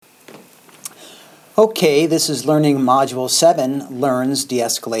Okay, this is Learning Module 7, Learns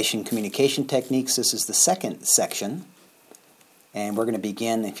De-escalation Communication Techniques. This is the second section. And we're going to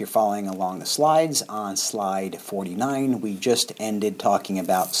begin, if you're following along the slides, on slide 49. We just ended talking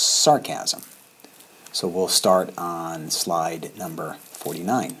about sarcasm. So we'll start on slide number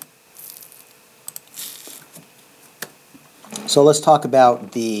 49. So let's talk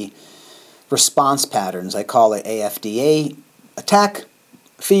about the response patterns. I call it AFDA: attack,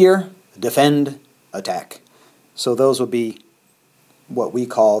 fear, defend, attack. So those would be what we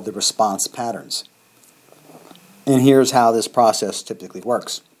call the response patterns. And here's how this process typically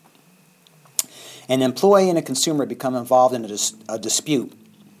works. An employee and a consumer become involved in a dispute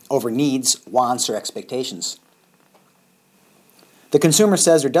over needs, wants, or expectations. The consumer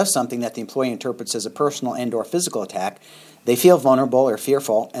says or does something that the employee interprets as a personal and/or physical attack. They feel vulnerable or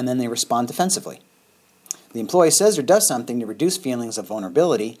fearful, and then they respond defensively. The employee says or does something to reduce feelings of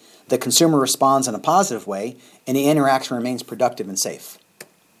vulnerability. The consumer responds in a positive way, and the interaction remains productive and safe.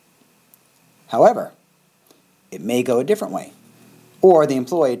 However, it may go a different way. Or the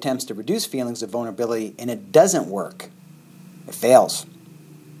employee attempts to reduce feelings of vulnerability, and it doesn't work. It fails.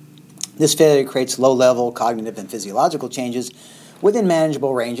 This failure creates low-level cognitive and physiological changes within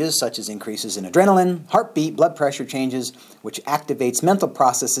manageable ranges, such as increases in adrenaline, heartbeat, blood pressure changes, which activates mental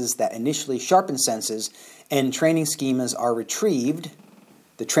processes that initially sharpen senses, and training schemas are retrieved.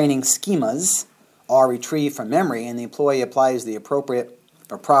 The training schemas are retrieved from memory, and the employee applies the appropriate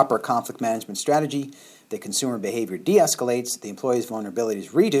or proper conflict management strategy. The consumer behavior de-escalates, the employee's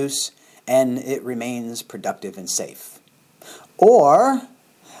vulnerabilities reduce, and it remains productive and safe. Or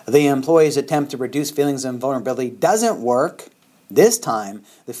the employee's attempt to reduce feelings of vulnerability doesn't work. This time,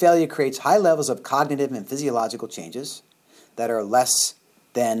 the failure creates high levels of cognitive and physiological changes that are less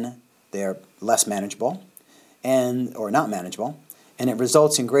manageable or not manageable, and it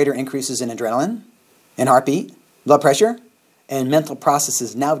results in greater increases in adrenaline and heartbeat, blood pressure, and mental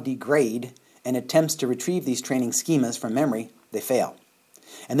processes now degrade, and attempts to retrieve these training schemas from memory, they fail.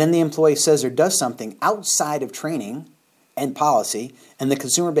 And then the employee says or does something outside of training and policy, and the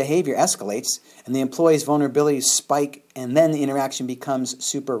consumer behavior escalates, and the employee's vulnerabilities spike, and then the interaction becomes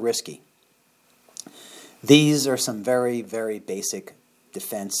super risky. These are some very, very basic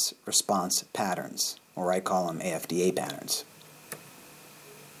defense response patterns, or I call them AFDA patterns.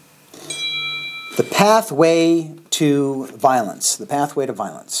 The pathway to violence. The pathway to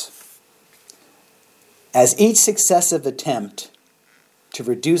violence. As each successive attempt to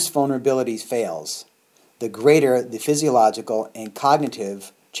reduce vulnerabilities fails, the greater the physiological and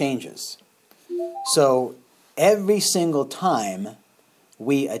cognitive changes. So every single time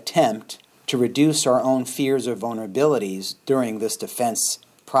we attempt to reduce our own fears or vulnerabilities during this defense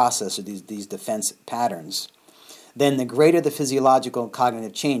process or these defense patterns, then the greater the physiological and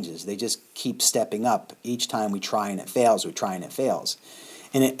cognitive changes. They just keep stepping up. Each time we try and it fails, we try and it fails.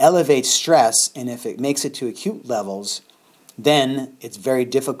 And it elevates stress, and if it makes it to acute levels, then it's very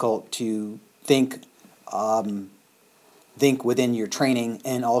difficult to think within your training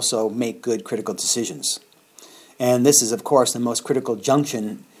and also make good critical decisions. And this is, of course, the most critical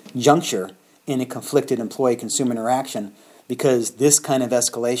juncture in a conflicted employee-consumer interaction, because this kind of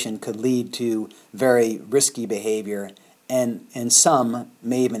escalation could lead to very risky behavior, and some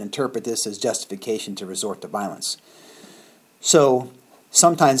may even interpret this as justification to resort to violence. So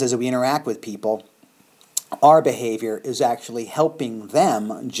sometimes as we interact with people, our behavior is actually helping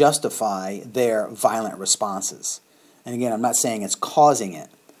them justify their violent responses. And again, I'm not saying it's causing it,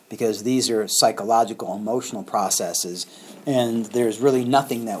 because these are psychological, emotional processes, and there's really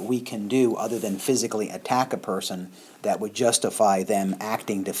nothing that we can do other than physically attack a person that would justify them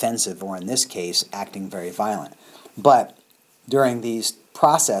acting defensive, or in this case, acting very violent. But during these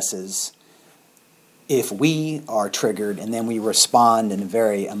processes, if we are triggered and then we respond in a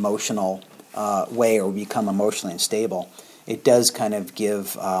very emotional way, or become emotionally unstable, it does kind of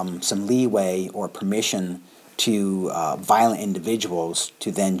give some leeway or permission to violent individuals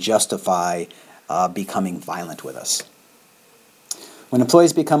to then justify becoming violent with us. When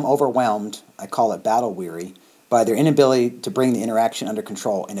employees become overwhelmed, I call it battle weary, by their inability to bring the interaction under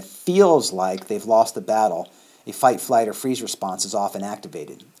control, and it feels like they've lost the battle, a fight, flight, or freeze response is often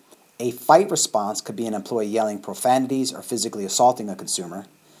activated. A fight response could be an employee yelling profanities or physically assaulting a consumer.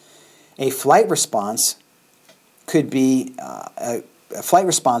 A flight response could be an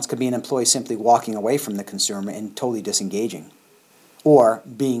employee simply walking away from the consumer and totally disengaging. Or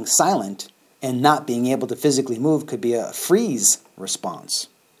being silent and not being able to physically move could be a freeze response.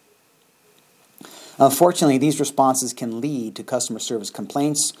 Unfortunately, these responses can lead to customer service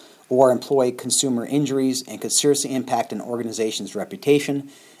complaints or employee consumer injuries, and could seriously impact an organization's reputation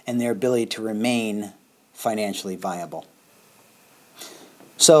and their ability to remain financially viable.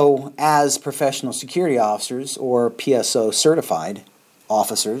 So, as professional security officers or PSO certified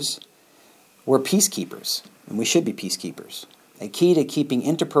officers, we're peacekeepers, and we should be peacekeepers. A key to keeping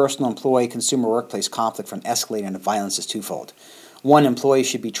interpersonal employee-consumer workplace conflict from escalating into violence is twofold. One, employees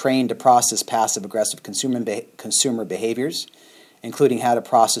should be trained to process passive-aggressive consumer behaviors, including how to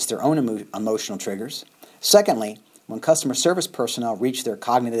process their own emotional triggers. Secondly, when customer service personnel reach their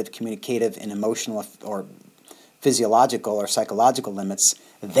cognitive, communicative, and emotional or physiological or psychological limits,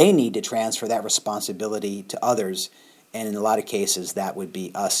 they need to transfer that responsibility to others, and in a lot of cases, that would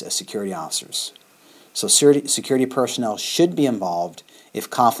be us as security officers. So security personnel should be involved if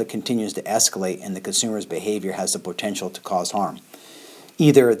conflict continues to escalate and the consumer's behavior has the potential to cause harm.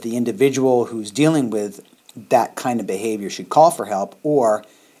 Either the individual who's dealing with that kind of behavior should call for help, or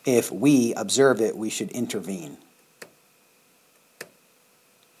if we observe it, we should intervene.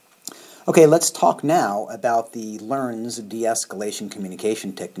 Okay, let's talk now about the LEARN's de-escalation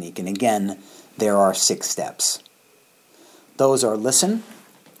communication technique. And again, there are 6 steps. Those are listen,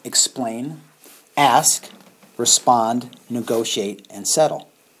 explain, ask, respond, negotiate, and settle.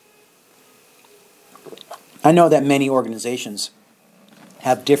 I know that many organizations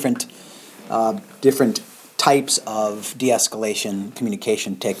have different types of de-escalation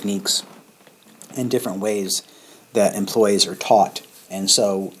communication techniques and different ways that employees are taught. And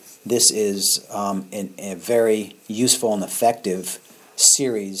so this is a very useful and effective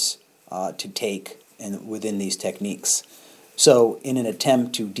series to take within these techniques. So in an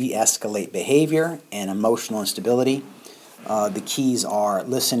attempt to de-escalate behavior and emotional instability, the keys are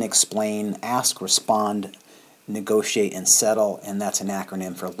listen, explain, ask, respond, negotiate, and settle, and that's an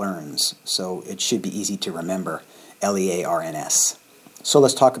acronym for LEARNS. So it should be easy to remember, LEARNS. So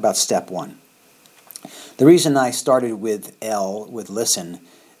let's talk about step 1. The reason I started with L, with listen,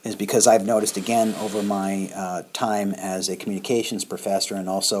 is because I've noticed again over my time as a communications professor and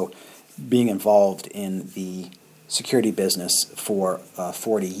also being involved in the security business for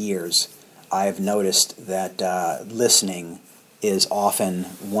 40 years, I've noticed that listening is often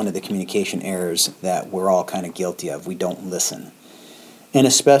one of the communication errors that we're all kind of guilty of. We don't listen. And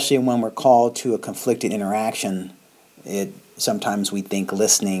especially when we're called to a conflicted interaction, sometimes we think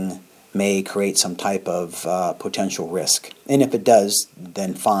listening may create some type of potential risk. And if it does,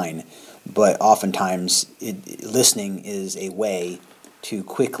 then fine. But oftentimes, listening is a way to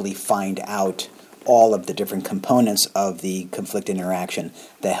quickly find out all of the different components of the conflict interaction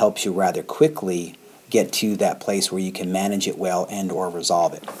that helps you rather quickly get to that place where you can manage it well and or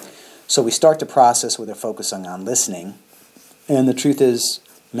resolve it. So we start the process with a focus on listening. And the truth is,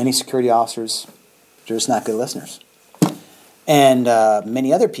 many security officers are just not good listeners. And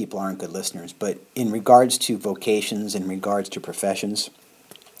many other people aren't good listeners. But in regards to vocations, in regards to professions,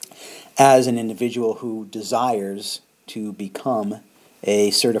 as an individual who desires to become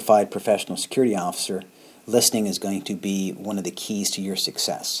a certified professional security officer, listening is going to be one of the keys to your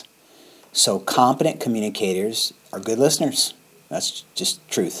success. So competent communicators are good listeners. That's just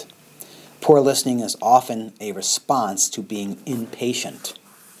truth. Poor listening is often a response to being impatient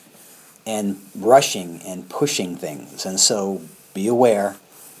and rushing and pushing things. And so be aware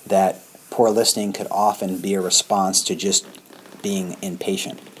that poor listening could often be a response to just being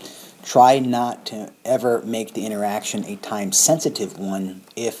impatient. Try not to ever make the interaction a time-sensitive one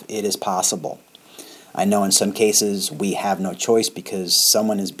if it is possible. I know in some cases we have no choice because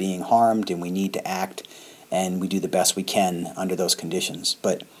someone is being harmed and we need to act, and we do the best we can under those conditions.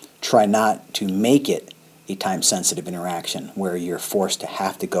 But try not to make it a time-sensitive interaction where you're forced to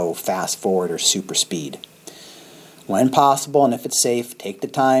have to go fast forward or super speed. When possible, and if it's safe, take the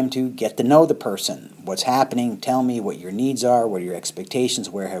time to get to know the person. What's happening? Tell me what your needs are, what are your expectations,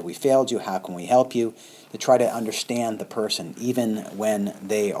 where have we failed you, how can we help you, to try to understand the person, even when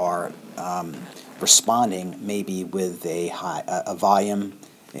they are responding maybe with a high volume,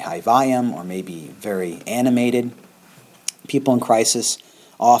 or maybe very animated. People in crisis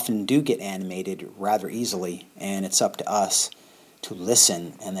often do get animated rather easily, and it's up to us to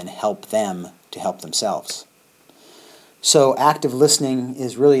listen and then help them to help themselves. So active listening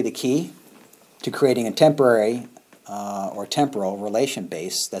is really the key to creating a temporary or temporal relation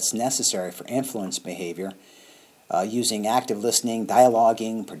base that's necessary for influence behavior, using active listening,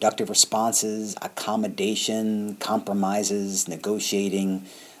 dialoguing, productive responses, accommodation, compromises, negotiating.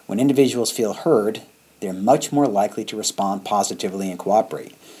 When individuals feel heard, they're much more likely to respond positively and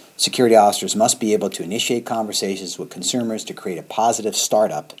cooperate. Security officers must be able to initiate conversations with consumers to create a positive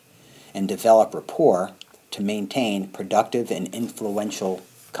startup and develop rapport to maintain productive and influential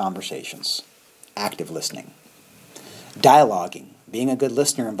conversations. Active listening. Dialoguing. Being a good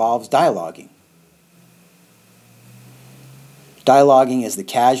listener involves dialoguing. Dialoguing is the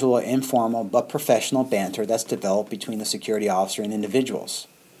casual, informal, but professional banter that's developed between the security officer and individuals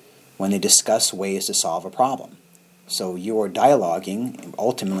when they discuss ways to solve a problem. So you're dialoguing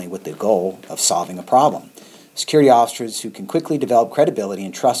ultimately with the goal of solving a problem. Security officers who can quickly develop credibility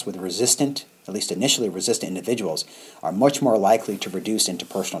and trust with resistant, at least initially resistant individuals, are much more likely to reduce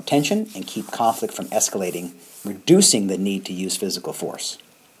interpersonal tension and keep conflict from escalating, reducing the need to use physical force.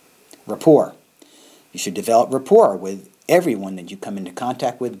 Rapport. You should develop rapport with everyone that you come into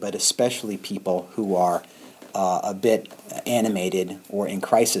contact with, but especially people who are a bit animated or in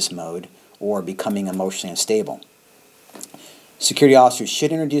crisis mode or becoming emotionally unstable. Security officers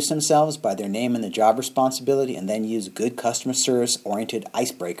should introduce themselves by their name and the job responsibility and then use good customer service-oriented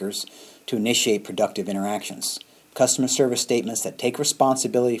icebreakers to initiate productive interactions. Customer service statements that take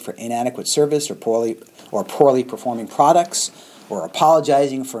responsibility for inadequate service or poorly performing products or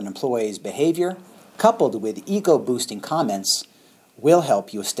apologizing for an employee's behavior, coupled with ego-boosting comments, will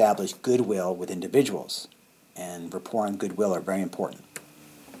help you establish goodwill with individuals. And rapport and goodwill are very important.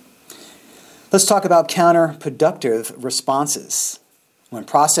 Let's talk about counterproductive responses. When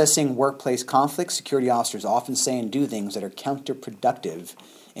processing workplace conflicts, security officers often say and do things that are counterproductive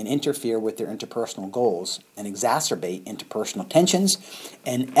and interfere with their interpersonal goals and exacerbate interpersonal tensions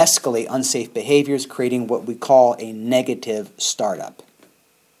and escalate unsafe behaviors, creating what we call a negative startup.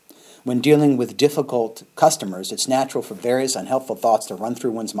 When dealing with difficult customers, it's natural for various unhelpful thoughts to run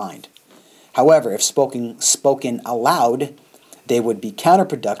through one's mind. However, if spoken aloud, they would be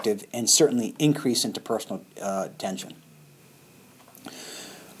counterproductive and certainly increase interpersonal tension.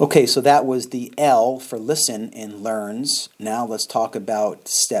 Okay, so that was the L for listen in learns. Now let's talk about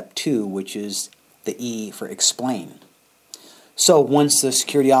step 2, which is the E for explain. So once the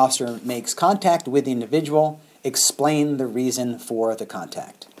security officer makes contact with the individual, explain the reason for the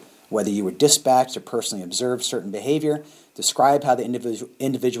contact. Whether you were dispatched or personally observed certain behavior, describe how the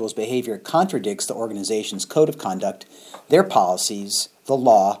individual's behavior contradicts the organization's code of conduct, their policies, the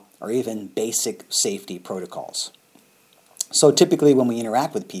law, or even basic safety protocols. So typically when we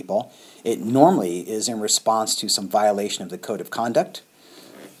interact with people, it normally is in response to some violation of the code of conduct.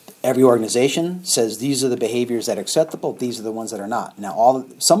 Every organization says these are the behaviors that are acceptable, these are the ones that are not. Now,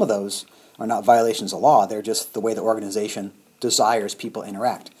 some of those are not violations of law, they're just the way the organization desires people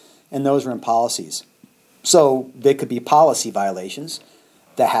interact. And those are in policies. So they could be policy violations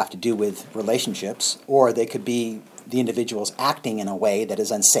that have to do with relationships, or they could be the individuals acting in a way that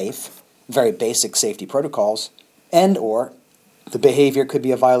is unsafe, very basic safety protocols, and or the behavior could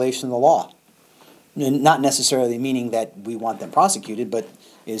be a violation of the law. Not necessarily meaning that we want them prosecuted, but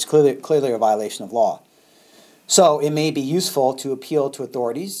it is clearly a violation of law. So it may be useful to appeal to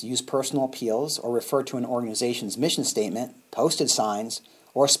authorities, use personal appeals, or refer to an organization's mission statement, posted signs,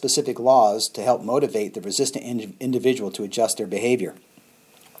 or specific laws to help motivate the resistant individual to adjust their behavior.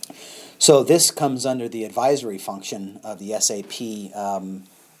 So this comes under the advisory function of the SAP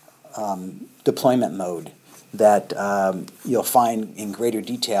deployment mode that you'll find in greater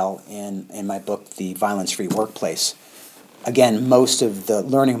detail in my book, The Violence-Free Workplace. Again, most of the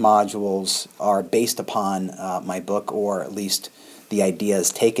learning modules are based upon my book, or at least the ideas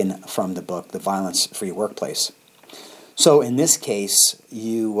taken from the book, The Violence-Free Workplace. So in this case,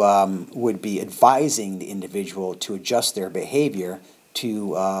 you would be advising the individual to adjust their behavior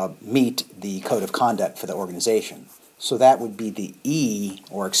to meet the code of conduct for the organization. So that would be the E,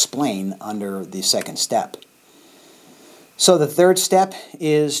 or explain, under the second step. So the third step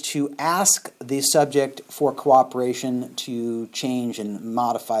is to ask the subject for cooperation to change and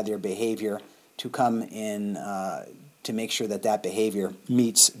modify their behavior to come in to make sure that that behavior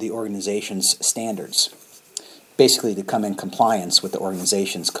meets the organization's standards. Basically to come in compliance with the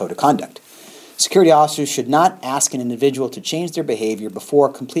organization's code of conduct. Security officers should not ask an individual to change their behavior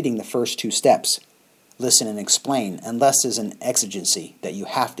before completing the first 2 steps, listen and explain, unless there's an exigency that you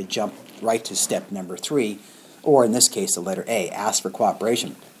have to jump right to step number 3, or in this case, the letter A, ask for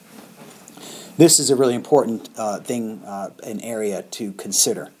cooperation. This is a really important an area to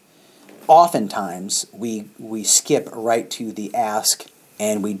consider. Oftentimes, we skip right to the ask,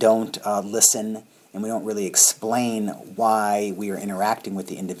 and we don't listen, and we don't really explain why we are interacting with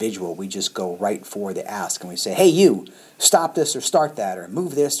the individual. We just go right for the ask, and we say, hey, you, stop this or start that, or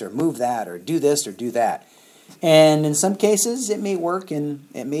move this or move that, or do this or do that. And in some cases, it may work, and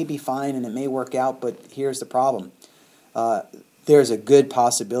it may be fine, and it may work out, but here's the problem. There's a good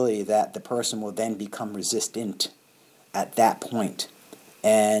possibility that the person will then become resistant at that point.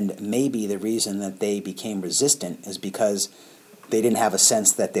 And maybe the reason that they became resistant is because they didn't have a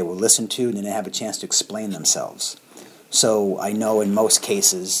sense that they were listened to and didn't have a chance to explain themselves. So I know in most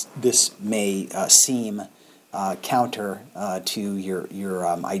cases this may seem counter to your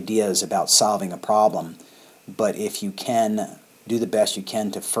ideas about solving a problem, but if you can, do the best you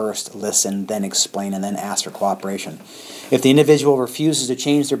can to first listen, then explain, and then ask for cooperation. If the individual refuses to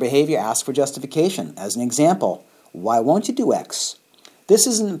change their behavior, ask for justification. As an example, why won't you do X? This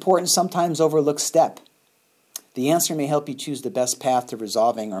is an important, sometimes overlooked step. The answer may help you choose the best path to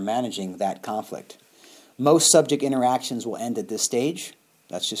resolving or managing that conflict. Most subject interactions will end at this stage.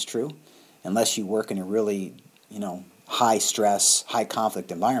 That's just true. Unless you work in a really, high stress, high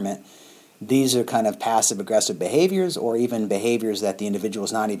conflict environment. These are kind of passive-aggressive behaviors, or even behaviors that the individual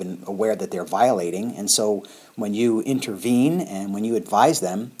is not even aware that they're violating. And so when you intervene and when you advise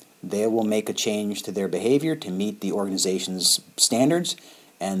them, they will make a change to their behavior to meet the organization's standards,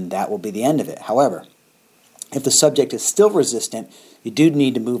 and that will be the end of it. However, if the subject is still resistant, you do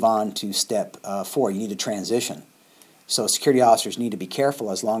need to move on to step 4. You need to transition. So security officers need to be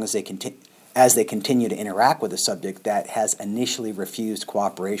careful as long as they continue to interact with a subject that has initially refused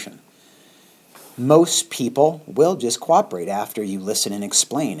cooperation. Most people will just cooperate after you listen and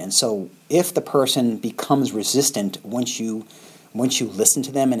explain. And so if the person becomes resistant once you listen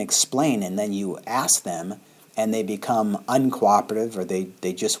to them and explain, and then you ask them, and they become uncooperative, or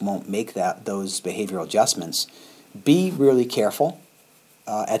they just won't make those behavioral adjustments, be really careful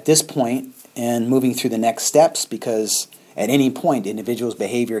at this point and moving through the next steps, because at any point, individuals'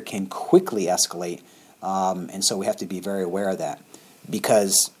 behavior can quickly escalate, and so we have to be very aware of that.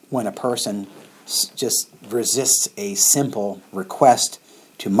 Because when a person just resists a simple request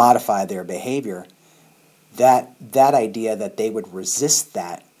to modify their behavior, that idea that they would resist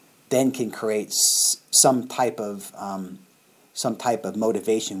that then can create some type of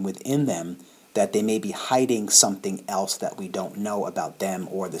motivation within them that they may be hiding something else that we don't know about them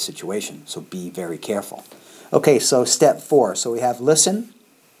or the situation. So be very careful. Okay, so step 4. So we have listen.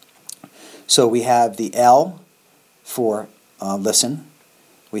 So we have the L for listen.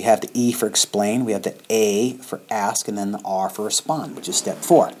 We have the E for explain. We have the A for ask, and then the R for respond, which is step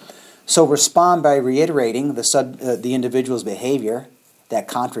 4. So respond by reiterating the individual's behavior that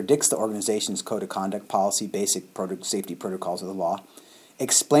contradicts the organization's code of conduct, policy, basic safety protocols of the law.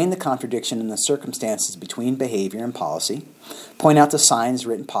 Explain the contradiction in the circumstances between behavior and policy. Point out the signs,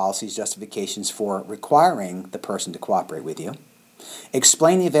 written policies, justifications for requiring the person to cooperate with you.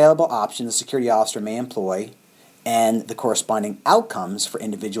 Explain the available options the security officer may employ and the corresponding outcomes for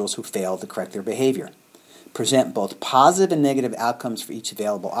individuals who fail to correct their behavior. Present both positive and negative outcomes for each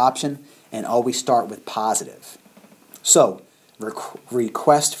available option, and always start with positive. So,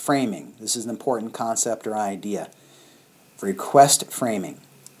 request framing. This is an important concept or idea. Request framing.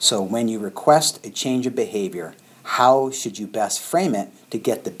 So when you request a change of behavior, how should you best frame it to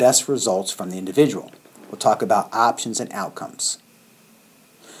get the best results from the individual? We'll talk about options and outcomes.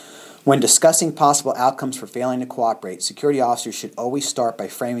 When discussing possible outcomes for failing to cooperate, security officers should always start by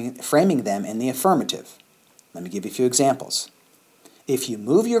framing them in the affirmative. Let me give you a few examples. If you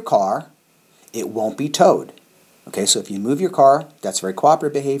move your car, it won't be towed. Okay, so if you move your car, that's very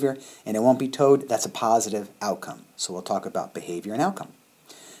cooperative behavior, and it won't be towed, that's a positive outcome. So we'll talk about behavior and outcome.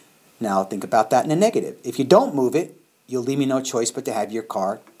 Now think about that in a negative. If you don't move it, you'll leave me no choice but to have your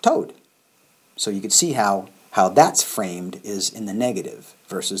car towed. So you can see how that's framed is in the negative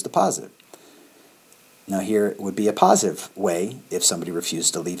versus the positive. Now here would be a positive way if somebody refuses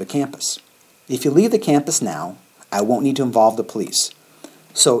to leave a campus. If you leave the campus now, I won't need to involve the police.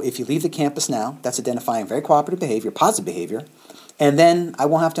 So if you leave the campus now, that's identifying very cooperative behavior, positive behavior, and then I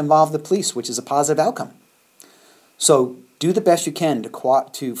won't have to involve the police, which is a positive outcome. So do the best you can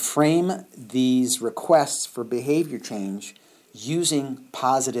to frame these requests for behavior change using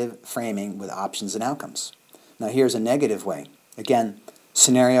positive framing with options and outcomes. Now here's a negative way. Again,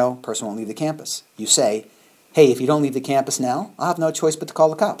 scenario, person won't leave the campus. You say, hey, if you don't leave the campus now, I'll have no choice but to call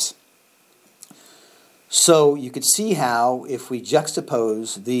the cops. So you could see how if we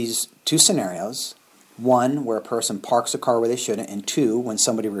juxtapose these two scenarios, one where a person parks a car where they shouldn't, and two, when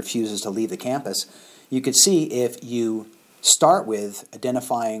somebody refuses to leave the campus, you could see if you start with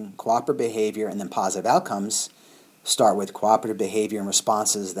identifying cooperative behavior and then positive outcomes, start with cooperative behavior and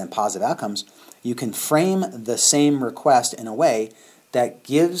responses, then positive outcomes, you can frame the same request in a way that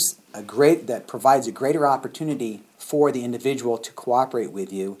that provides a greater opportunity for the individual to cooperate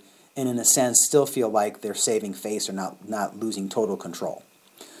with you, and in a sense still feel like they're saving face or not losing total control.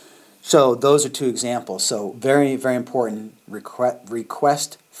 So those are two examples. So very, very important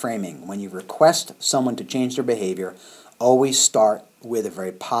request framing. When you request someone to change their behavior, always start with a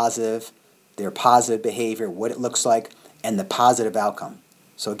very positive, their positive behavior, what it looks like, and the positive outcome.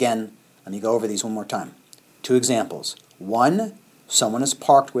 So again, let me go over these one more time. Two examples. 1, someone is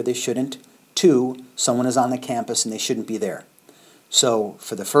parked where they shouldn't. 2, someone is on the campus and they shouldn't be there. So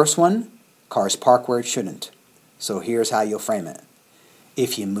for the first one, cars parked where it shouldn't. So here's how you'll frame it.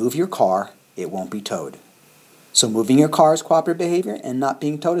 If you move your car, it won't be towed. So moving your car is cooperative behavior and not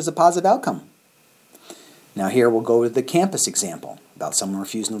being towed is a positive outcome. Now here we'll go to the campus example about someone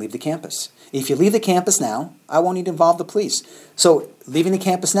refusing to leave the campus. If you leave the campus now, I won't need to involve the police. So leaving the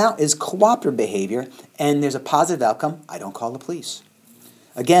campus now is cooperative behavior and there's a positive outcome. I don't call the police.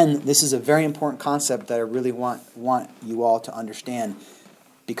 Again, this is a very important concept that I really want you all to understand,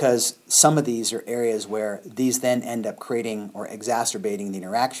 because some of these are areas where these then end up creating or exacerbating the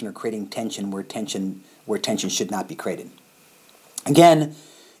interaction or creating tension where tension should not be created. Again,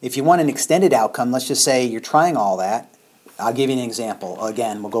 if you want an extended outcome, let's just say you're trying all that. I'll give you an example.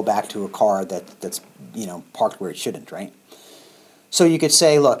 Again, we'll go back to a car that's parked where it shouldn't, right? So you could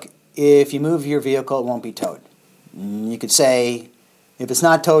say, look, if you move your vehicle, it won't be towed. You could say, if it's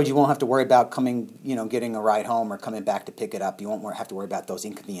not towed, you won't have to worry about getting a ride home or coming back to pick it up. You won't have to worry about those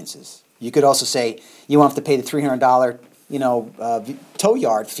inconveniences. You could also say you won't have to pay the $300, tow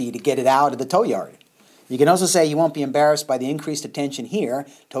yard fee to get it out of the tow yard. You can also say you won't be embarrassed by the increased attention here,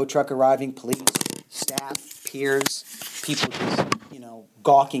 tow truck arriving, police, staff, peers, people just,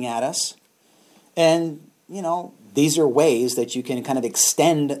 gawking at us. And, these are ways that you can kind of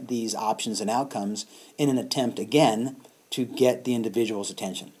extend these options and outcomes in an attempt, again, to get the individual's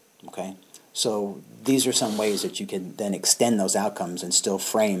attention, okay? So these are some ways that you can then extend those outcomes and still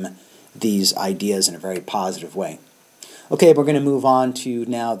frame these ideas in a very positive way. Okay, we're going to move on to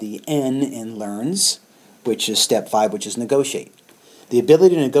now the N in learns, which is step 5, which is negotiate. The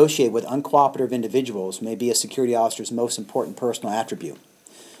ability to negotiate with uncooperative individuals may be a security officer's most important personal attribute.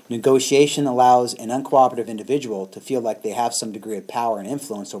 Negotiation allows an uncooperative individual to feel like they have some degree of power and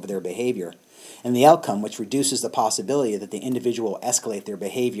influence over their behavior, and the outcome which reduces the possibility that the individual will escalate their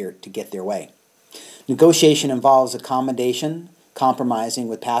behavior to get their way. Negotiation involves accommodation, compromising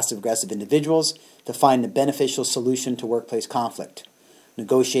with passive-aggressive individuals to find a beneficial solution to workplace conflict.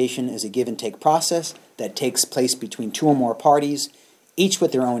 Negotiation is a give-and-take process that takes place between 2 or more parties, each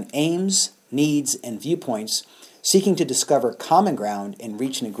with their own aims, needs, and viewpoints, seeking to discover common ground and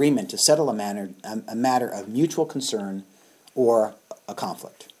reach an agreement to settle a matter of mutual concern or a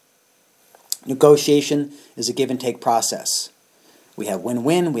conflict. Negotiation is a give-and-take process. We have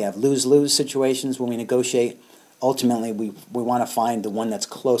win-win, we have lose-lose situations when we negotiate. Ultimately, we want to find the one that's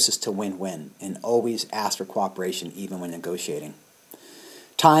closest to win-win and always ask for cooperation even when negotiating.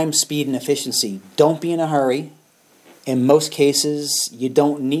 Time, speed, and efficiency. Don't be in a hurry. In most cases, you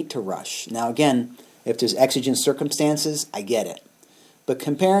don't need to rush. Now again, if there's exigent circumstances, I get it. But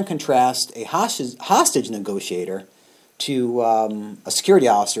compare and contrast a hostage negotiator to a security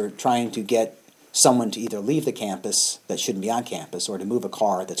officer trying to get someone to either leave the campus that shouldn't be on campus or to move a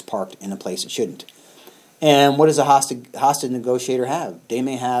car that's parked in a place it shouldn't. And what does a hostage negotiator have? They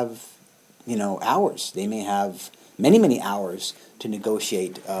may have, hours. They may have many, many hours to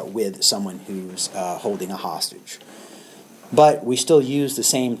negotiate with someone who's holding a hostage. But we still use the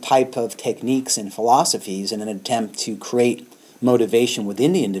same type of techniques and philosophies in an attempt to create motivation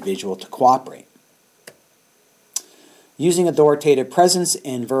within the individual to cooperate. Using authoritative presence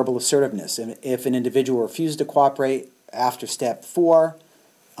and verbal assertiveness. If an individual refuses to cooperate after step 4,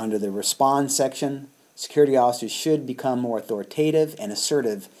 under the respond section, security officers should become more authoritative and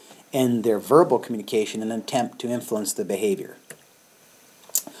assertive in their verbal communication in an attempt to influence the behavior.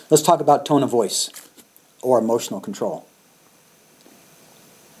 Let's talk about tone of voice or emotional control.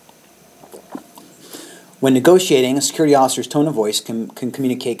 When negotiating, a security officer's tone of voice can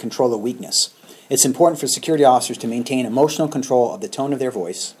communicate control of weakness. It's important for security officers to maintain emotional control of the tone of their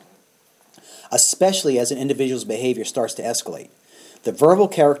voice, especially as an individual's behavior starts to escalate. The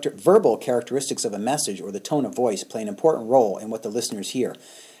verbal characteristics of a message or the tone of voice play an important role in what the listeners hear,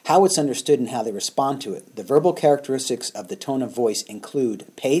 how it's understood and how they respond to it. The verbal characteristics of the tone of voice include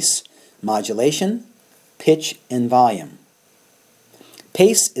pace, modulation, pitch, and volume.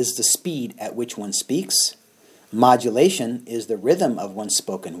 Pace is the speed at which one speaks. Modulation is the rhythm of one's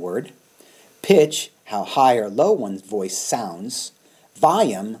spoken word. Pitch, how high or low one's voice sounds.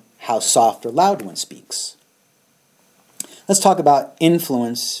 Volume, how soft or loud one speaks. Let's talk about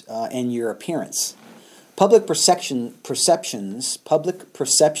influence in your appearance. Public perceptions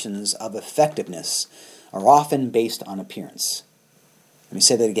of effectiveness are often based on appearance. Let me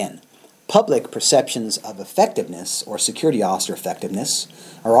say that again. Public perceptions of effectiveness or security officer effectiveness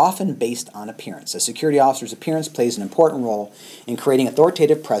are often based on appearance. A security officer's appearance plays an important role in creating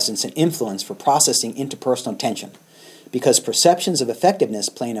authoritative presence and influence for processing interpersonal tension. because perceptions of effectiveness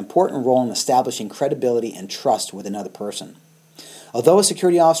play an important role in establishing credibility and trust with another person. Although a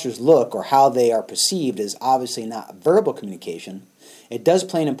security officer's look or how they are perceived is obviously not verbal communication, it does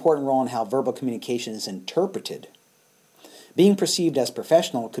play an important role in how verbal communication is interpreted. Being perceived as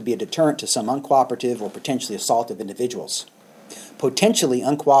professional could be a deterrent to some uncooperative or potentially assaultive individuals. Potentially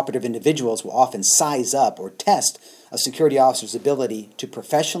uncooperative individuals will often size up or test a security officer's ability to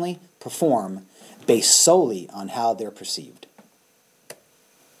professionally perform based solely on how they're perceived.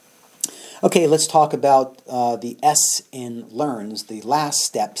 Okay, let's talk about the S in learns, the last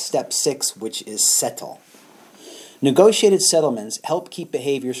step, step 6, which is settle. Negotiated settlements help keep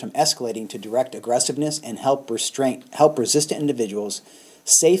behaviors from escalating to direct aggressiveness and help resistant individuals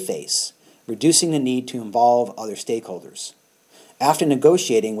save face, reducing the need to involve other stakeholders. After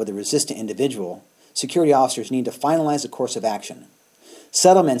negotiating with a resistant individual, security officers need to finalize a course of action.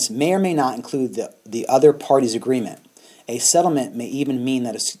 Settlements may or may not include the other party's agreement. A settlement may even mean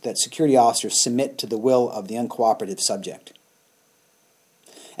that security officers submit to the will of the uncooperative subject,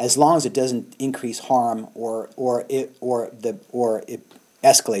 as long as it doesn't increase harm or it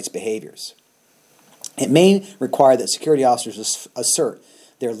escalates behaviors. It may require that security officers assert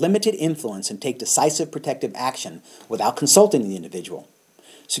their limited influence and take decisive protective action without consulting the individual.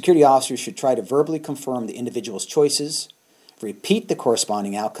 Security officers should try to verbally confirm the individual's choices, repeat the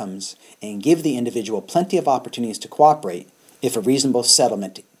corresponding outcomes, and give the individual plenty of opportunities to cooperate if a reasonable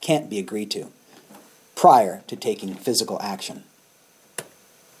settlement can't be agreed to, prior to taking physical action.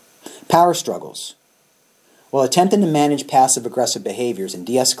 Power struggles. While attempting to manage passive-aggressive behaviors and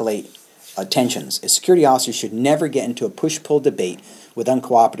de-escalate tensions, a security officer should never get into a push-pull debate with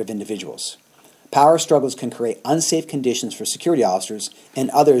uncooperative individuals. Power struggles can create unsafe conditions for security officers and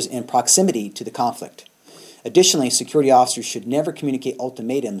others in proximity to the conflict. Additionally, security officers should never communicate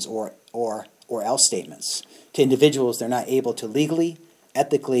ultimatums or else statements to individuals they're not able to legally,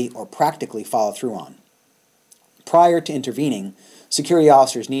 ethically, or practically follow through on. Prior to intervening, security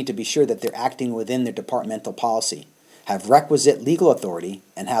officers need to be sure that they're acting within their departmental policy, have requisite legal authority,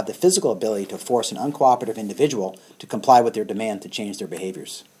 and have the physical ability to force an uncooperative individual to comply with their demand to change their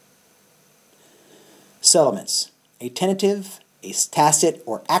behaviors. Settlements. A tentative, a tacit,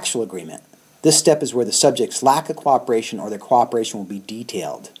 or actual agreement. This step is where the subject's lack of cooperation or their cooperation will be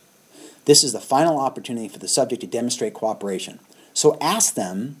detailed. This is the final opportunity for the subject to demonstrate cooperation. So ask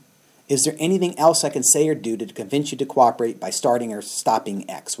them, is there anything else I can say or do to convince you to cooperate by starting or stopping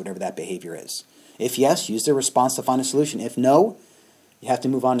X, whatever that behavior is? If yes, use their response to find a solution. If no, you have to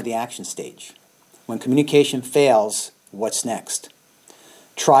move on to the action stage. When communication fails, what's next?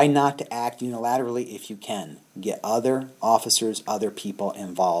 Try not to act unilaterally if you can. Get other officers, other people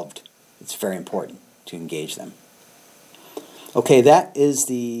involved. It's very important to engage them. Okay, that is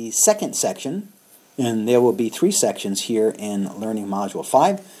the second section, and there will be 3 sections here in Learning Module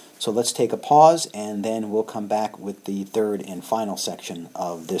 5. So let's take a pause, and then we'll come back with the third and final section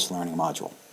of this learning module.